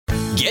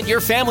Get your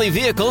family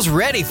vehicles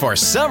ready for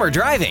summer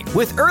driving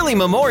with early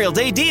Memorial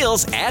Day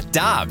deals at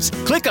Dobbs.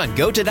 Click on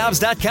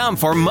GoToDobbs.com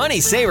for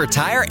money saver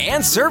tire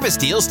and service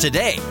deals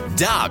today.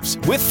 Dobbs,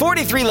 with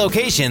 43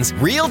 locations,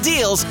 real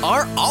deals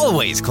are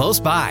always close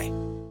by.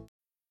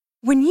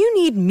 When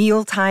you need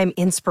mealtime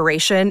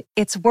inspiration,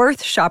 it's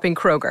worth shopping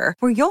Kroger,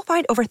 where you'll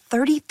find over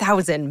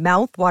 30,000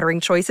 mouth-watering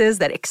choices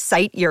that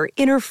excite your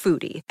inner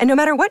foodie. And no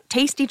matter what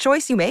tasty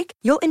choice you make,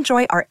 you'll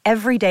enjoy our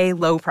everyday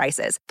low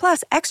prices,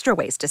 plus extra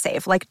ways to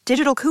save, like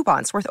digital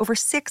coupons worth over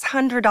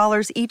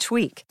 $600 each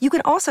week. You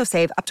can also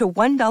save up to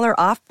 $1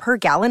 off per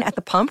gallon at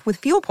the pump with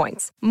fuel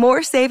points.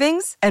 More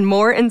savings and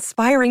more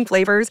inspiring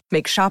flavors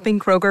make shopping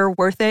Kroger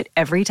worth it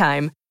every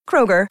time.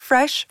 Kroger,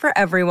 fresh for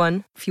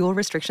everyone. Fuel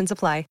restrictions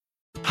apply.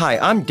 Hi,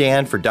 I'm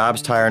Dan for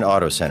Dobbs Tire and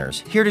Auto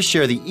Centers, here to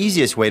share the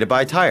easiest way to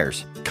buy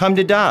tires. Come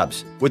to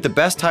Dobbs. With the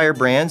best tire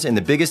brands and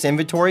the biggest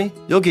inventory,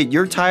 you'll get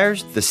your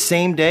tires the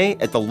same day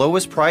at the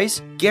lowest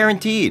price,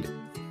 guaranteed.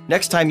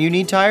 Next time you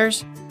need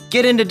tires,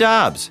 get into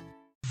Dobbs.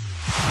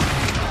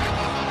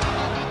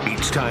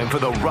 It's time for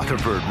the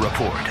Rutherford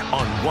Report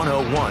on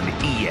 101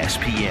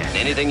 ESPN.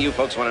 Anything you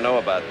folks want to know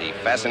about the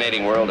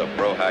fascinating world of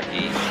pro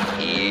hockey,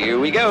 here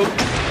we go.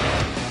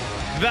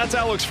 That's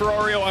Alex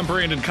Ferrario. I'm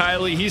Brandon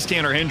Kiley. He's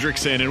Tanner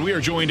Hendrickson, and we are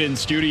joined in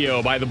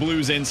studio by the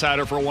Blues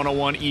insider for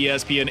 101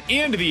 ESPN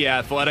and The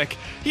Athletic.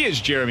 He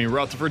is Jeremy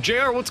Rutherford.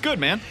 JR, what's good,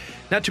 man?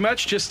 Not too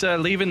much, just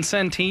leaving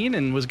Centene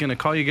and was going to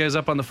call you guys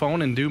up on the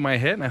phone and do my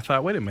hit. And I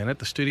thought, wait a minute,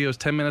 the studio's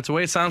 10 minutes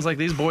away. It sounds like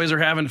these boys are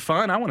having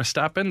fun. I want to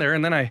stop in there.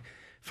 And then I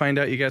find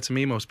out you got some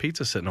Emo's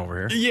Pizza sitting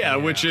over here. Yeah,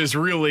 which is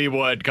really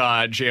what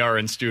got JR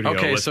in studio.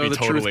 Okay, let's so be the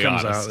totally truth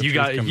comes honest.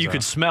 out. You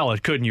could smell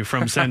it, couldn't you,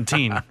 from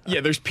Centene?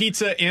 Yeah, there's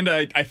pizza and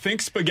I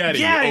think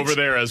spaghetti over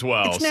there as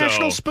well. It's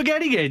National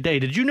Spaghetti Day.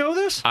 Did you know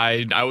this?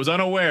 I was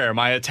unaware.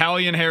 My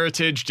Italian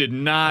heritage did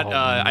not.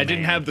 I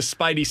didn't have the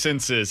spidey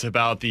senses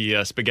about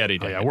the spaghetti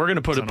day. Oh, yeah, we're going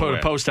to put a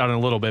post out in a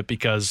little bit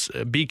because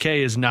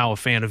BK is now a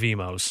fan of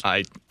Emo's.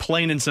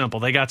 Plain and simple.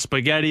 They got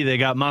spaghetti, they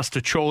got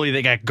mustacholi,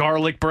 they got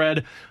garlic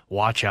bread.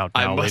 Watch out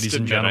now, ladies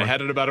and gentlemen. I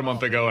had it about a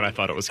month ago, and I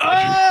thought it was good.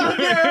 Oh,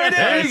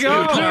 there you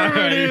go.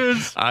 There it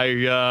is.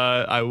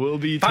 I will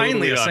be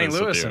finally totally a honest St.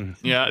 with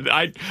Louisan. you.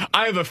 Yeah,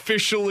 I have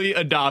officially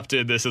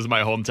adopted this as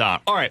my hometown.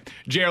 All right,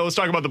 JR, let's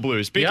talk about the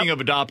Blues. Speaking of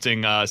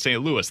adopting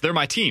St. Louis, they're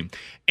my team,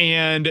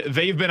 and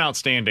they've been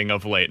outstanding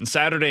of late. And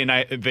Saturday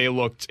night, they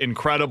looked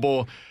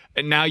incredible.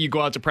 And now you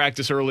go out to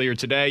practice earlier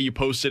today. You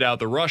posted out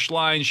the rush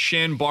line.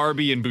 Shin,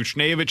 Barbie, and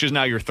Buchnevich is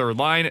now your third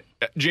line.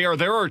 JR,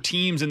 there are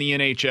teams in the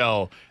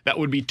NHL that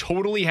would be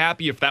totally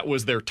happy if that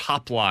was their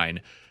top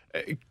line.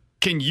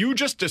 Can you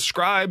just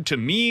describe to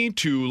me,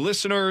 to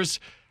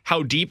listeners,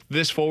 how deep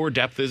this forward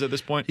depth is at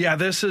this point? Yeah,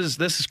 this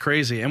is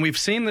crazy. And we've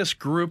seen this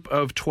group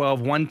of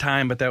 12 one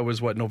time, but that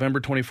was, November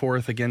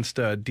 24th against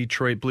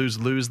Detroit Blues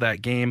lose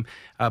that game.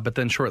 But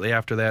then shortly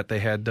after that, they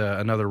had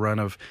another run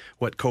of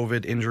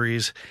COVID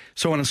injuries,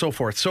 so on and so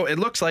forth. So it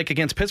looks like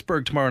against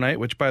Pittsburgh tomorrow night,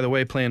 which, by the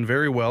way, playing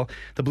very well,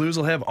 the Blues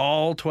will have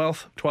all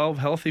 12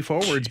 healthy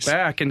forwards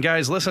back. And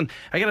guys, listen,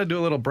 I got to do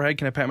a little brag.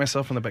 Can I pat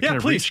myself on the back? Yeah,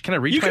 Can I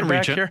reach you my can back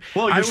reach it. here?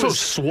 Well, you're so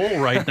swole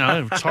right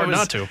now. It's hard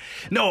not to.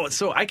 No,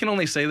 so I can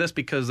only say this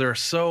because there are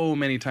so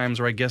many times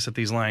where I guess at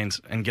these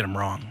lines and get them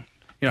wrong.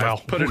 I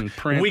put it in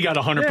print. We got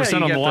 100%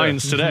 on the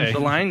lines today. The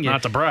line,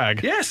 not to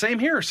brag. Yeah, same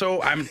here.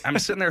 So I'm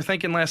sitting there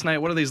thinking last night,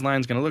 what are these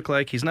lines going to look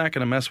like? He's not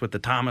going to mess with the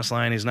Thomas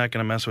line. He's not going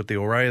to mess with the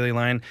O'Reilly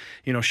line.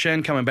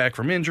 Shen coming back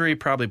from injury,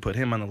 probably put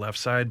him on the left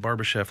side.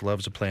 Barbashev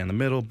loves to play in the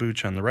middle,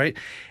 Booch on the right.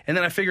 And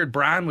then I figured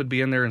Braun would be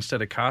in there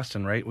instead of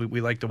Kostin, right?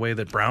 We like the way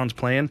that Brown's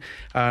playing.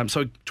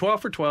 So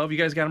 12 for 12. You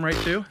guys got him right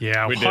too?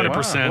 Yeah, we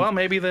 100%. Wow. Well,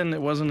 maybe then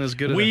it wasn't as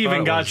good as we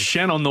even got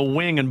Shen on the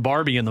wing and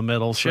Barbie in the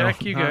middle.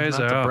 Check so you guys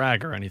not out. to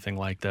brag or anything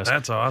like this.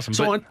 That's awesome.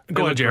 So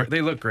go ahead, Jared.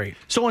 They look great.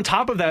 So on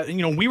top of that,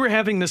 we were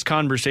having this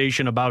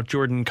conversation about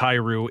Jordan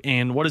Kyrou,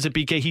 and what is it,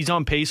 BK? He's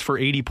on pace for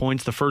 80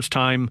 points, the first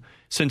time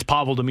since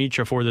Pavel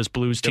Demitra for this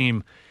Blues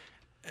team.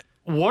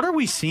 What are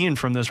we seeing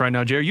from this right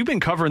now, Jared? You've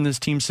been covering this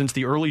team since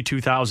the early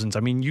 2000s.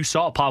 I mean, you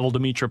saw Pavel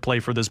Demitra play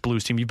for this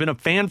Blues team. You've been a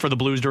fan for the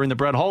Blues during the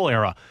Brett Hull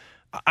era.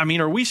 I mean,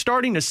 are we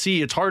starting to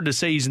see, it's hard to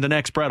say he's the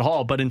next Brett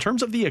Hull, but in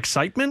terms of the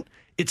excitement,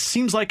 it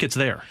seems like it's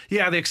there.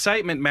 Yeah, the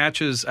excitement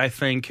matches, I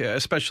think,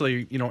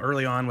 especially,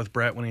 early on with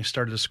Brett when he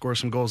started to score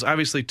some goals.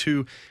 Obviously,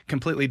 two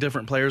completely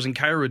different players, and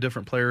Kyrou a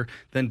different player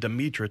than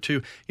Demitra,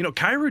 too.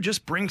 Kyrou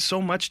just brings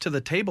so much to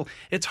the table.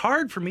 It's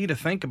hard for me to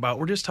think about.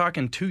 We're just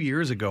talking 2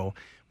 years ago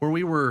where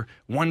we were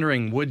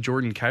wondering, would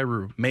Jordan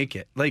Kyrou make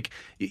it? Like,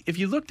 if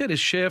you looked at his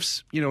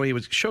shifts, he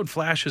showed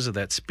flashes of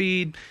that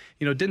speed,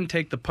 didn't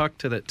take the puck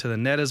to the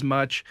net as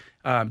much,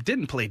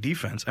 didn't play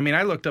defense. I mean,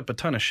 I looked up a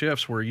ton of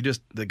shifts where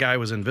the guy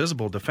was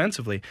invisible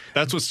defensively.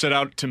 That's what stood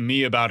out to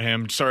me about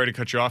him. Sorry to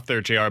cut you off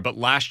there, JR, but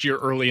last year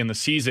early in the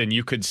season,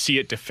 you could see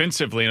it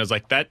defensively, and I was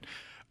like, that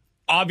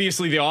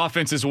obviously the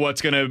offense is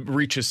what's going to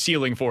reach his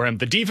ceiling for him.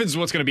 The defense is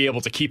what's going to be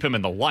able to keep him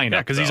in the lineup. Yeah,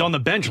 because he's on the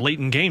bench late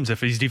in games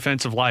if he's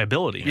defensive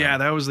liability. Yeah,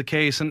 that was the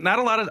case. And not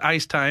a lot of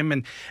ice time.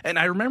 And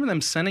I remember them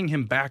sending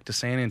him back to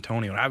San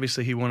Antonio.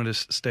 Obviously, he wanted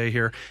to stay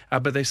here.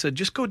 But they said,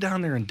 just go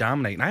down there and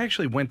dominate. And I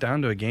actually went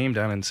down to a game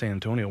down in San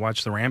Antonio,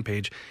 watched the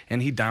Rampage,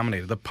 and he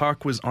dominated. The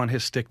puck was on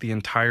his stick the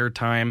entire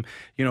time.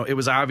 It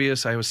was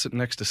obvious. I was sitting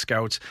next to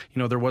scouts.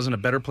 There wasn't a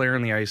better player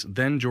on the ice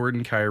than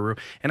Jordan Kyrou.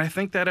 And I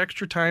think that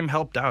extra time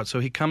helped out. So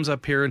he comes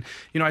up here and,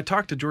 I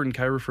talked to Jordan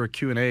Kyrou for a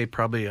Q&A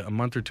probably a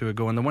month or two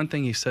ago, and the one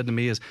thing he said to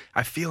me is,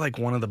 I feel like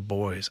one of the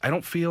boys. I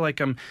don't feel like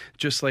I'm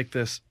just like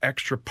this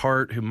extra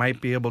part who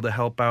might be able to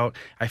help out.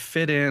 I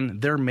fit in.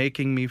 They're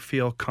making me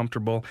feel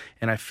comfortable,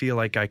 and I feel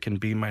like I can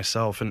be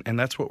myself, and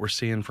that's what we're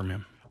seeing from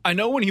him. I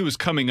know when he was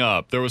coming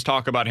up, there was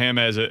talk about him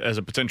as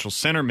a potential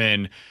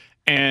centerman.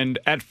 And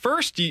at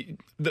first,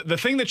 the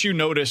thing that you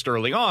noticed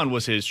early on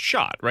was his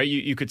shot, right?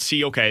 You could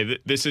see, okay,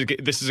 this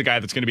is a guy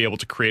that's going to be able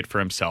to create for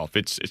himself.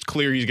 It's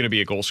clear he's going to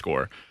be a goal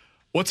scorer.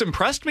 What's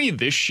impressed me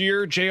this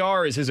year,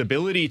 JR, is his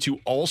ability to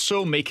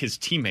also make his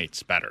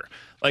teammates better.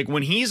 Like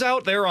when he's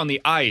out there on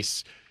the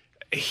ice,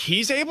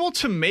 he's able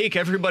to make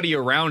everybody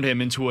around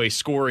him into a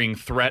scoring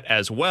threat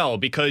as well,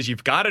 because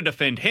you've got to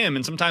defend him,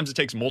 and sometimes it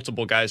takes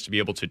multiple guys to be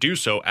able to do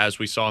so, as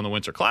we saw in the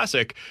Winter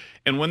Classic.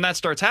 And when that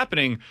starts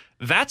happening,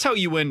 that's how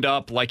you end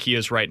up like he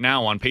is right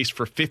now, on pace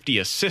for 50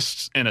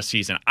 assists in a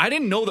season. I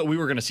didn't know that we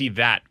were going to see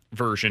that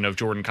version of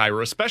Jordan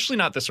Kyrou, especially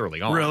not this early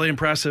on. Really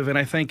impressive, and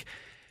I think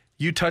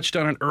you touched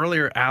on it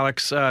earlier,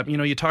 Alex.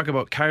 You talk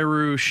about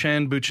Kyrou,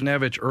 Schenn,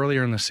 Buchnevich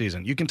earlier in the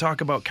season. You can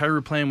talk about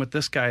Kyrou playing with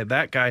this guy,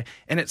 that guy,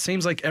 and it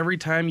seems like every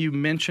time you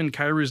mention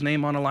Kyrou's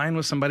name on a line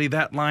with somebody,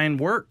 that line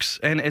works.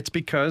 And it's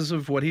because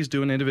of what he's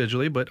doing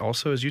individually, but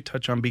also, as you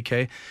touch on,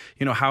 BK,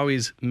 how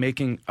he's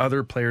making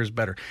other players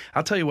better.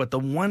 I'll tell you what, the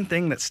one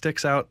thing that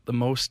sticks out the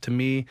most to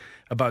me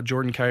about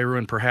Jordan Kyrou,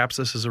 and perhaps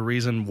this is a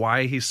reason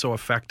why he's so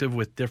effective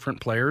with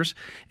different players,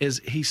 is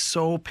he's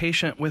so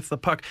patient with the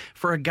puck.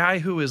 For a guy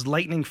who is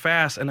lightning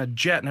fast and a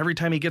jet, and every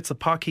time he gets the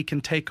puck, he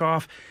can take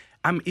off,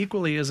 I'm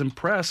equally as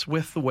impressed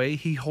with the way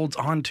he holds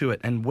on to it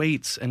and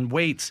waits,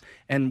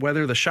 and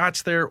whether the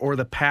shot's there or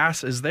the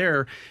pass is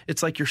there,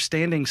 it's like you're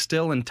standing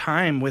still in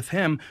time with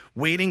him,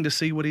 waiting to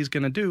see what he's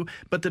going to do.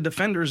 But the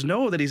defenders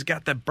know that he's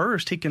got that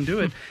burst. He can do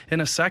it in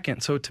a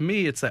second. So to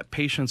me, it's that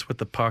patience with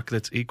the puck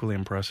that's equally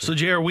impressive. So,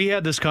 JR, we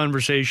had this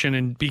conversation,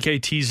 and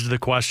BK teased the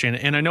question,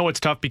 and I know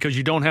it's tough because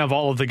you don't have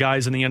all of the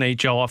guys in the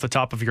NHL off the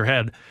top of your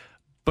head,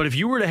 but if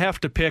you were to have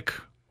to pick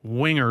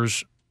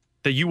wingers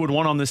that you would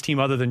want on this team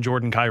other than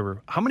Jordan Kyrou,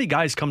 how many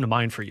guys come to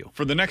mind for you?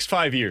 For the next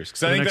 5 years,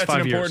 because I think that's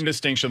an important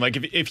distinction. Like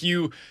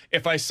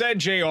if I said,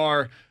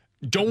 JR,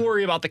 don't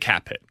worry about the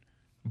cap hit,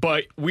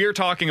 but we're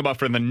talking about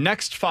for the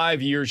next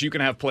 5 years, you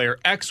can have player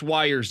X,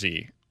 Y, or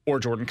Z, or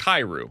Jordan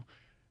Kyrou.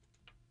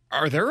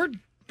 Are there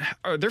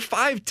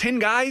 5-10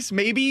 guys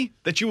maybe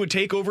that you would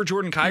take over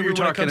Jordan Kyrou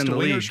when it comes to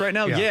wingers right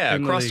now? Yeah,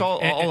 across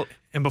all.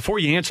 And before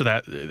you answer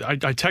that, I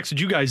texted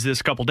you guys this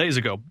a couple days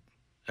ago.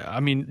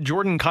 I mean,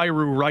 Jordan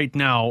Kyrou right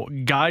now,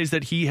 guys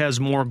that he has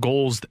more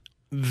goals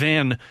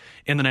than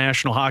in the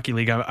National Hockey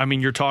League. I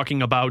mean, you're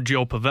talking about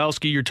Joe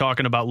Pavelski, you're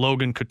talking about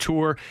Logan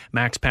Couture,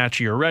 Max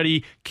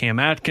Pacioretty, Cam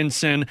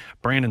Atkinson,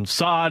 Brandon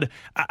Saad.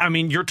 I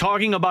mean, you're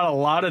talking about a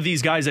lot of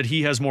these guys that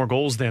he has more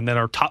goals than that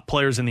are top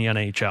players in the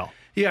NHL.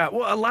 Yeah,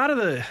 well, a lot of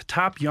the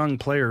top young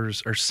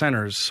players are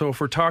centers. So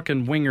if we're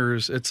talking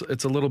wingers,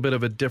 it's a little bit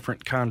of a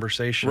different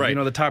conversation. Right.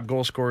 The top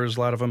goal scorers, a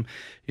lot of them,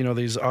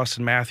 these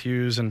Austin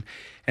Matthews and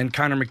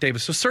Connor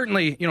McDavid. So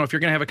certainly, if you're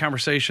going to have a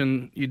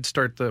conversation, you'd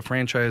start the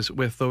franchise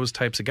with those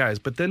types of guys.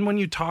 But then when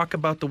you talk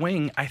about the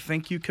wing, I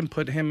think you can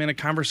put him in a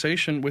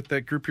conversation with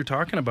that group you're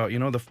talking about,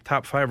 the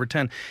top 5 or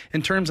 10.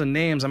 In terms of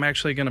names, I'm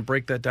actually going to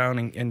break that down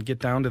and get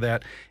down to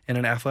that in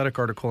an Athletic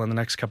article in the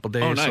next couple of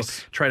days. Oh, nice.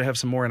 So try to have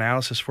some more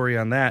analysis for you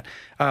on that.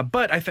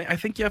 But I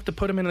think you have to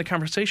put him in the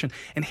conversation.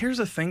 And here's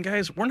the thing,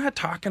 guys. We're not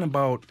talking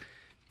about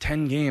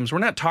 10 games. We're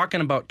not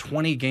talking about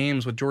 20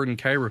 games with Jordan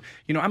Kyrou.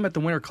 I'm at the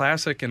Winter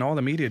Classic and all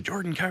the media,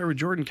 Jordan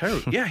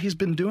Kyrou. Yeah, he's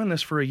been doing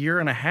this for a year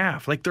and a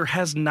half. Like, there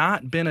has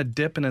not been a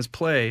dip in his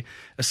play,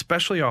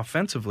 especially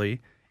offensively,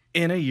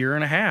 in a year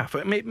and a half.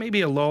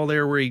 Maybe a lull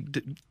there where he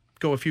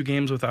go a few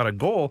games without a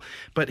goal,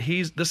 but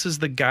this is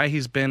the guy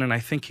he's been, and I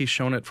think he's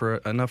shown it for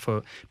enough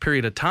a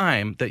period of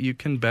time that you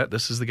can bet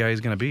this is the guy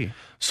he's going to be.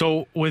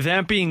 So with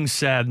that being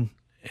said,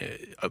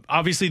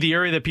 obviously the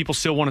area that people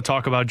still want to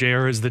talk about,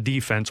 JR, is the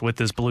defense with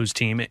this Blues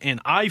team, and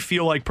I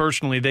feel like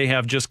personally they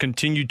have just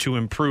continued to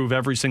improve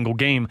every single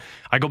game.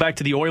 I go back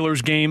to the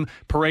Oilers game,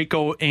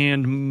 Parayko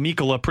and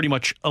Mikkola pretty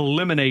much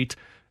eliminate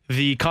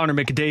the Connor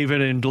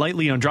McDavid and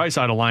Leon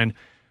Draisaitl line.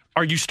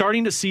 Are you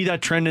starting to see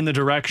that trend in the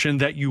direction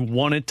that you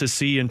wanted to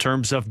see in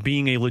terms of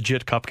being a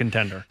legit cup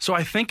contender? So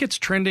I think it's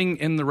trending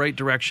in the right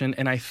direction,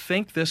 and I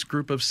think this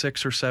group of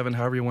 6 or 7,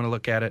 however you want to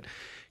look at it,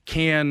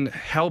 can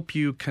help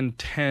you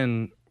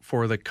contend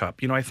for the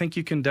Cup. I think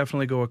you can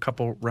definitely go a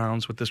couple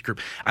rounds with this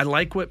group. I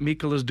like what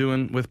Mikkola's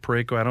doing with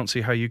Parayko. I don't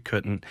see how you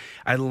couldn't.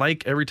 I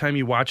like every time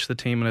you watch the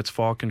team and it's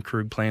Falk and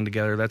Krug playing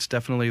together. That's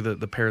definitely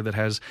the pair that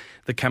has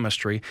the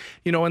chemistry.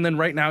 And then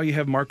right now you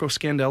have Marco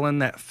Scandella in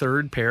that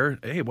third pair.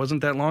 Hey, it wasn't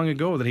that long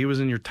ago that he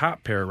was in your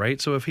top pair, right?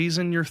 So if he's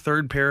in your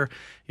third pair,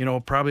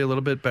 probably a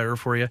little bit better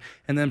for you.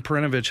 And then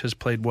Perunovic has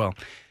played well.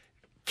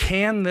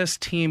 Can this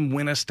team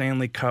win a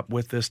Stanley Cup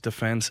with this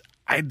defense?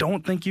 I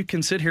don't think you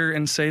can sit here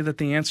and say that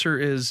the answer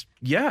is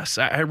yes.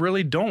 I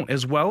really don't.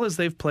 As well as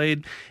they've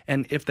played,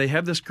 and if they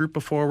have this group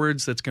of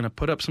forwards that's going to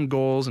put up some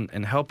goals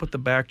and help with the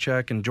back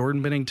check, and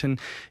Jordan Binnington,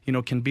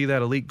 can be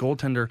that elite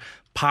goaltender,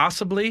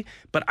 possibly.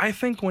 But I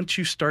think once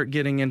you start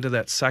getting into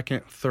that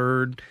second,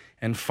 third,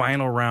 and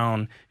final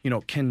round,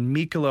 can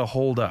Mikkola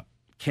hold up?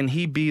 Can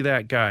he be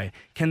that guy?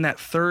 Can that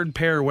third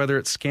pair, whether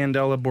it's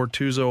Scandella,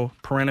 Bortuzzo,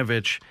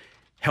 Perunovic,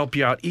 help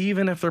you out,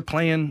 even if they're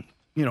playing,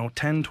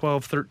 10,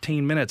 12,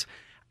 13 minutes?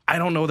 I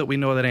don't know that we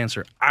know that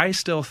answer. I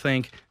still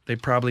think they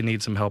probably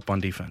need some help on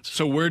defense.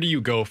 So where do you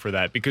go for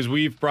that? Because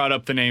we've brought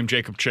up the name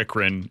Jakob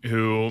Chychrun,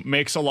 who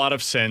makes a lot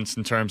of sense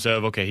in terms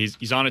of, okay,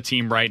 he's on a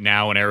team right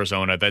now in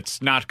Arizona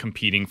that's not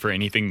competing for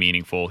anything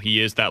meaningful.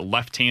 He is that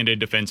left-handed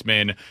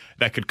defenseman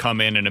that could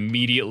come in and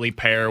immediately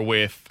pair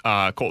with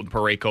Colton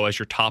Parayko as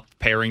your top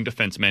pairing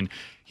defenseman.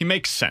 He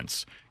makes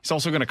sense. He's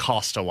also going to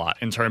cost a lot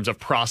in terms of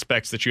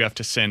prospects that you have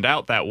to send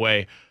out that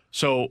way.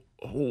 So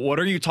what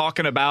are you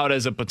talking about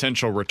as a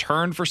potential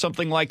return for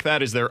something like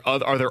that?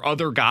 Are there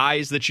other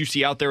guys that you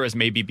see out there as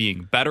maybe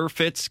being better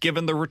fits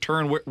given the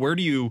return? Where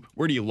do you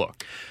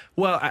look?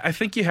 Well, I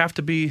think you have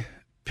to be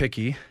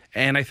picky,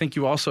 and I think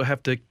you also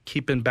have to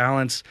keep in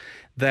balance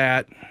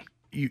that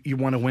you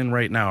want to win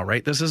right now,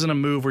 right? This isn't a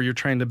move where you're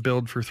trying to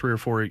build for 3 or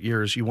 4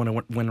 years. You want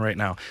to win right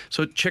now.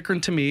 So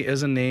Chychrun, to me,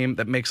 is a name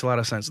that makes a lot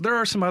of sense. There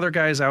are some other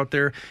guys out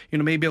there,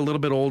 maybe a little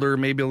bit older,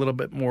 maybe a little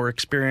bit more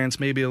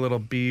experienced, maybe a little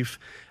beef.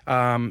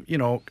 Are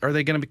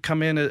they going to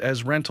come in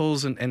as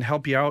rentals and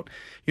help you out?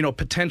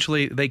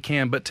 Potentially they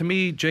can. But to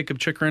me, Jakob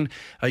Chychrun,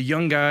 a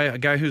young guy, a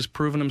guy who's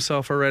proven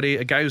himself already,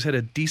 a guy who's had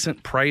a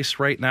decent price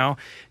right now.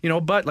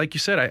 But like you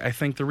said, I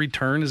think the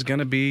return is going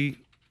to be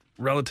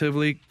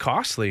relatively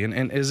costly.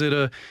 And is it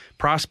a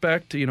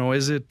prospect?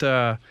 Is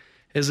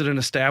it an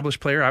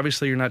established player?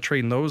 Obviously, you're not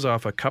trading those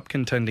off a cup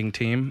contending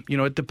team.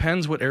 It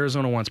depends what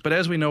Arizona wants. But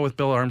as we know with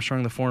Bill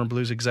Armstrong, the former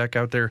Blues exec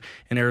out there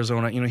in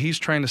Arizona, he's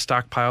trying to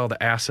stockpile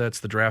the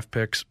assets, the draft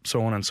picks,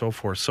 so on and so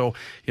forth. So,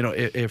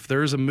 if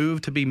there's a move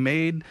to be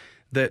made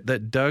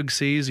that Doug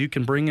sees, you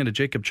can bring in a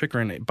Jakob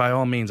Chychrun. By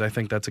all means, I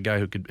think that's a guy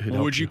who'd help.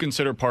 Would you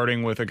consider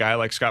parting with a guy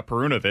like Scott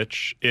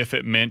Perunovic if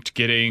it meant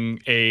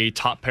getting a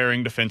top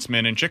pairing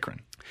defenseman in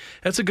Chychrun?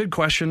 That's a good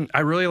question. I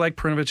really like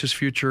Perunovic's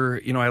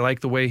future. I like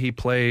the way he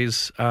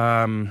plays.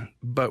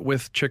 But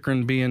with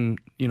Chychrun being,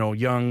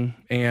 young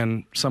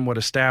and somewhat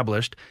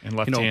established. And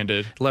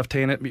left-handed.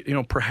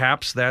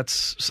 Perhaps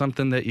that's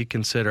something that you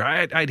consider.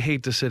 I'd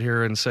hate to sit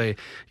here and say,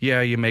 yeah,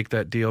 you make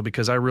that deal,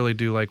 because I really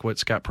do like what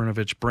Scott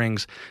Perunovic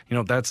brings.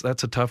 That's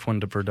a tough one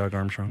for Doug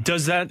Armstrong.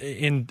 Does that,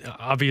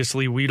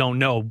 obviously we don't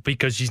know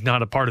because he's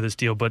not a part of this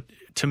deal, but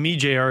to me,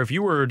 JR, if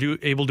you were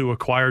able to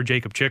acquire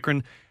Jakob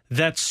Chychrun,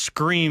 that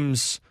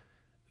screams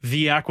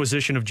the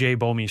acquisition of Jay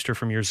Bouwmeester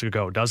from years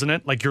ago, doesn't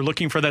it? Like, you're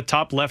looking for that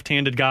top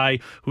left-handed guy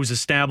who's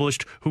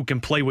established, who can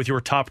play with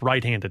your top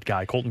right-handed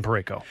guy, Colton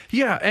Parayko.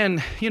 Yeah,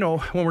 and,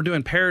 when we're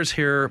doing pairs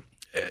here,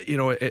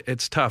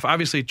 it's tough.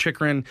 Obviously,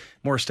 Chychrun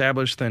more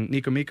established than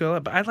Niko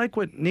Mikkola, but I like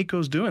what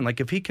Nico's doing. Like,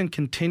 if he can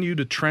continue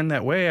to trend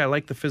that way, I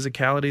like the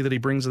physicality that he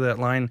brings to that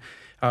line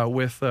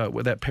with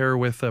that pair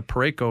with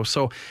Parayko.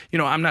 So,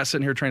 I'm not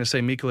sitting here trying to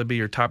say Mikkola be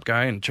your top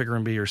guy and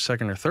Chychrun be your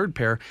second or third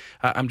pair.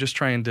 I'm just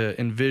trying to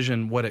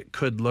envision what it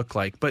could look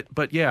like.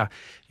 But yeah,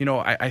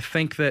 I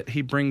think that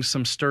he brings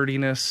some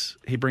sturdiness.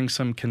 He brings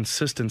some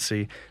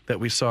consistency that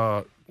we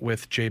saw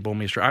with Jay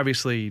Bouwmeester.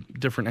 Obviously,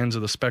 different ends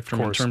of the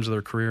spectrum in terms of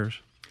their careers.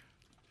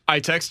 I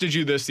texted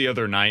you this the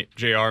other night,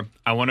 JR.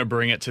 I want to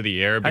bring it to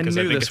the air because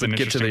I think it's an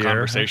interesting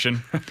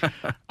conversation.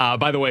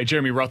 By the way,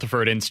 Jeremy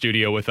Rutherford in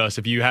studio with us.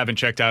 If you haven't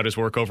checked out his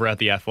work over at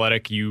The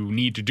Athletic, you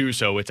need to do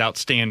so. It's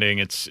outstanding.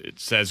 It's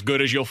as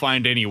good as you'll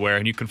find anywhere.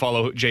 And you can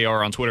follow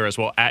JR on Twitter as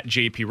well, at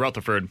JP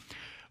Rutherford.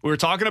 We were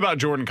talking about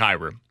Jordan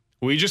Kyrou.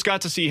 We just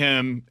got to see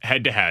him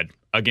head-to-head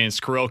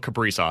against Kirill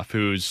Kaprizov,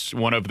 who's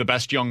one of the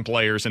best young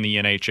players in the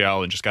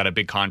NHL and just got a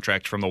big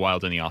contract from the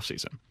Wild in the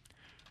offseason.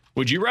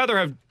 Would you rather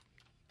have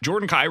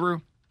Jordan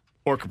Kyrou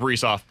or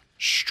Kaprizov,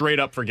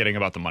 straight up forgetting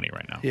about the money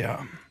right now?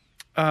 Yeah.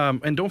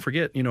 And don't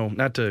forget,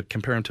 not to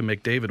compare him to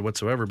McDavid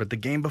whatsoever, but the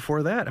game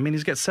before that,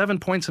 he's got 7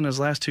 points in his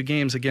last 2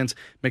 games against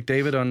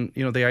McDavid on,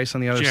 the ice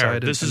on the other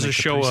side. This is a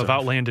show of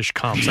outlandish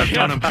comps. I've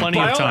done them plenty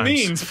of times. By all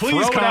means,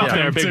 please come out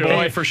there, big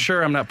boy. For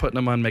sure, I'm not putting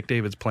him on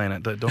McDavid's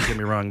planet. Don't get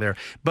me wrong there.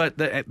 But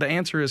the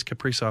answer is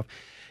Kaprizov.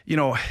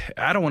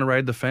 I don't want to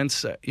ride the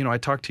fence. I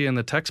talked to you in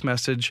the text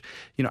message.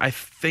 I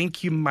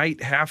think you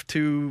might have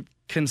to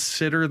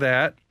consider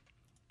that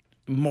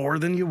more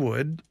than you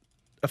would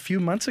a few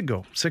months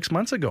ago, 6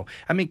 months ago.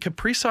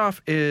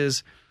 Kaprizov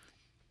is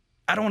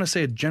I don't want to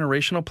say a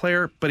generational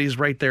player, but he's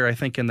right there, I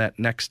think, in that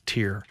next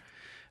tier.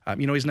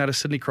 He's not a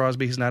Sidney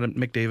Crosby, he's not a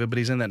McDavid, but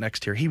he's in that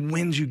next tier. He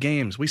wins you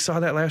games. We saw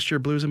that last year,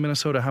 Blues in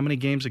Minnesota, how many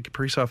games did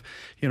Kaprizov,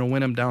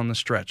 win him down the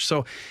stretch.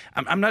 So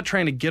I'm not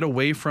trying to get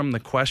away from the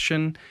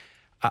question.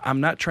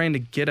 I'm not trying to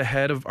get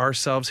ahead of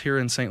ourselves here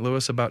in St.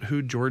 Louis about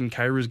who Jordan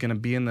Kyrou is going to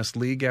be in this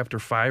league after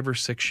 5 or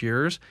 6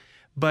 years.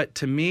 But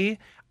to me,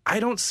 I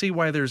don't see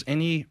why there's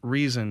any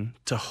reason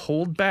to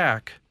hold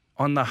back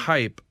on the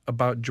hype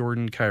about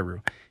Jordan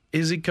Kyrou.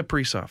 Is he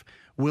Kaprizov?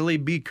 Will he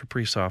be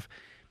Kaprizov?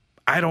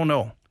 I don't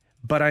know.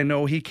 But I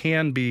know he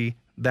can be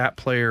that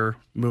player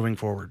moving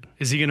forward.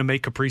 Is he going to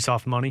make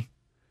Kaprizov money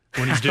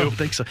when he's due? I don't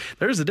think so.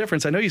 There's a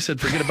difference. I know you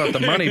said forget about the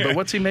money, but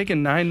what's he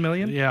making, $9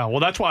 million? Yeah, well,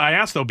 that's why I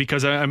asked, though,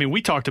 because,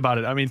 we talked about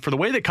it. For the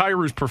way that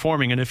Kyrou's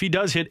performing, and if he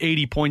does hit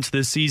 80 points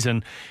this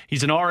season,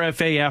 he's an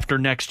RFA after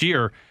next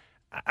year.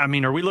 Are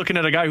we looking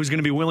at a guy who's going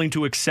to be willing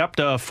to accept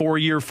a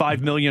 4-year,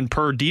 $5 million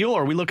per deal?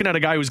 Or are we looking at a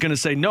guy who's going to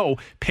say, no,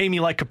 pay me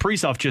like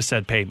Kaprizov just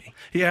said pay me?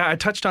 Yeah, I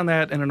touched on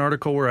that in an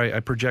article where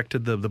I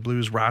projected the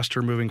Blues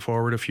roster moving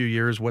forward a few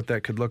years, what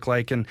that could look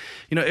like. And,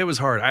 it was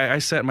hard. I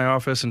sat in my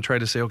office and tried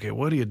to say, okay,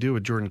 what do you do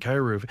with Jordan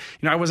Kyrou?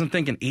 I wasn't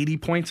thinking 80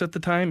 points at the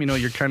time.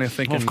 You're kind of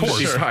thinking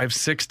 55,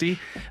 60.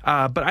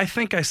 But I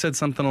think I said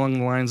something along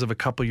the lines of a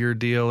couple-year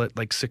deal at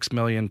like $6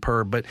 million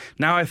per. But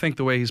now I think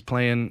the way he's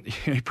playing,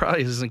 he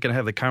probably isn't going to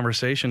have the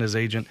conversation as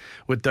agent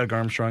with Doug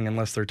Armstrong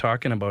unless they're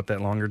talking about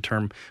that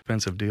longer-term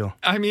offensive deal.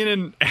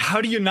 And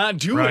how do you not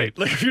do it?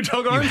 Like, if you're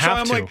Doug Armstrong,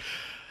 I'm like,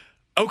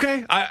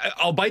 okay,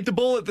 I'll bite the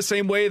bullet the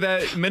same way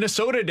that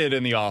Minnesota did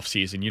in the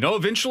offseason.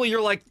 Eventually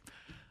you're like,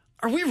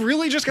 are we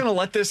really just going to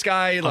let this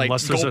guy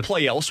go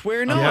play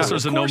elsewhere? No, unless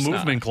there's a no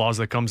movement clause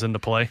that comes into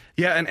play.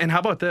 Yeah, and how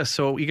about this?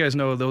 So you guys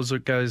know those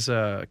guys,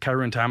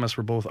 Kyrou and Thomas,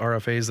 were both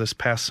RFAs this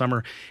past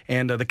summer,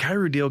 and the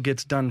Kyrou deal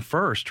gets done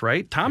first,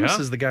 right? Thomas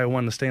is the guy who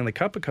won the Stanley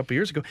Cup a couple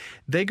years ago.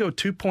 They go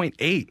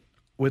 2.8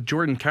 with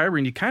Jordan Kyrou,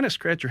 and you kind of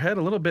scratch your head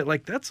a little bit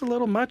like that's a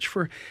little much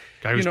for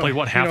guy who's played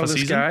half a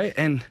season. Guy,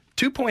 and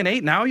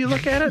 2.8 now you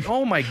look at it,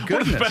 oh my goodness.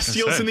 One of the best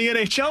deals in the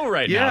NHL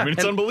right now.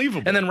 It's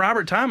unbelievable. And then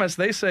Robert Thomas,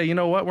 they say, you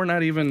know what, we're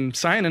not even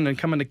signing and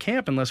coming to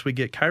camp unless we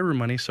get Kyrou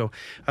money. So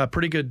a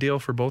pretty good deal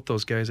for both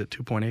those guys at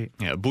 2.8.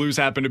 Yeah, Blues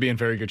happen to be in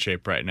very good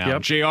shape right now.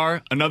 Yep. JR,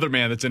 another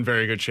man that's in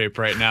very good shape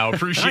right now.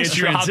 Appreciate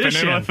you hopping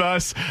in with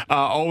us.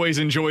 Always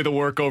enjoy the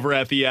work over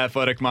at The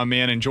Athletic, my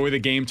man. Enjoy the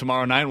game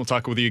tomorrow night. We'll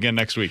talk with you again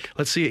next week.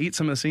 Let's see you eat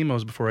some of the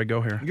Emos before I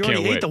go here. You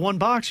already ate the one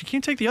box. You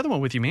can't take the other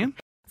one with you, man.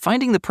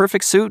 Finding the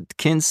perfect suit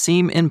can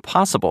seem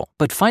impossible,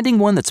 but finding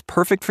one that's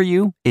perfect for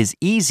you is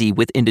easy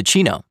with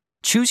Indochino.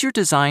 Choose your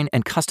design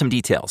and custom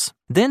details,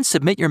 then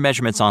submit your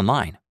measurements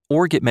online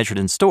or get measured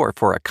in store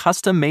for a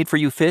custom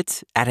made-for-you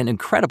fit at an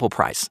incredible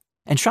price.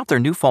 And shop their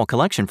new fall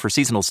collection for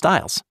seasonal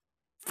styles.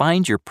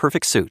 Find your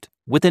perfect suit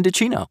with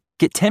Indochino.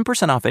 Get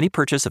 10% off any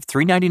purchase of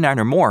 $3.99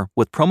 or more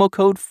with promo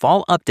code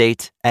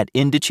FALLUPDATE at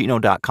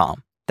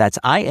Indochino.com. That's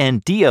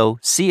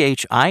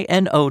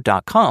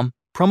INDOCHINO.com,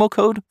 promo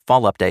code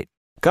FALLUPDATE.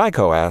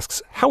 Geico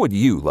asks, how would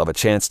you love a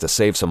chance to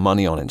save some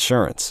money on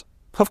insurance?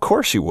 Of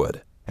course you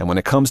would. And when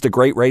it comes to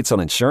great rates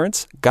on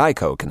insurance,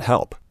 Geico can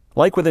help.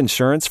 Like with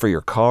insurance for your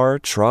car,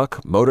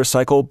 truck,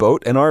 motorcycle,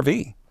 boat, and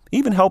RV.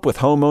 Even help with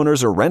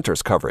homeowners or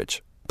renters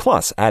coverage.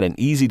 Plus, add an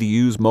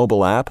easy-to-use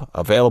mobile app,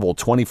 available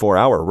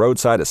 24-hour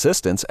roadside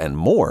assistance, and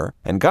more,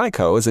 and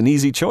Geico is an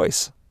easy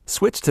choice.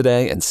 Switch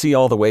today and see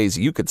all the ways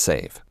you could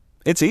save.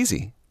 It's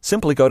easy.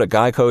 Simply go to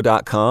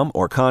geico.com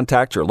or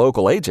contact your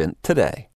local agent today.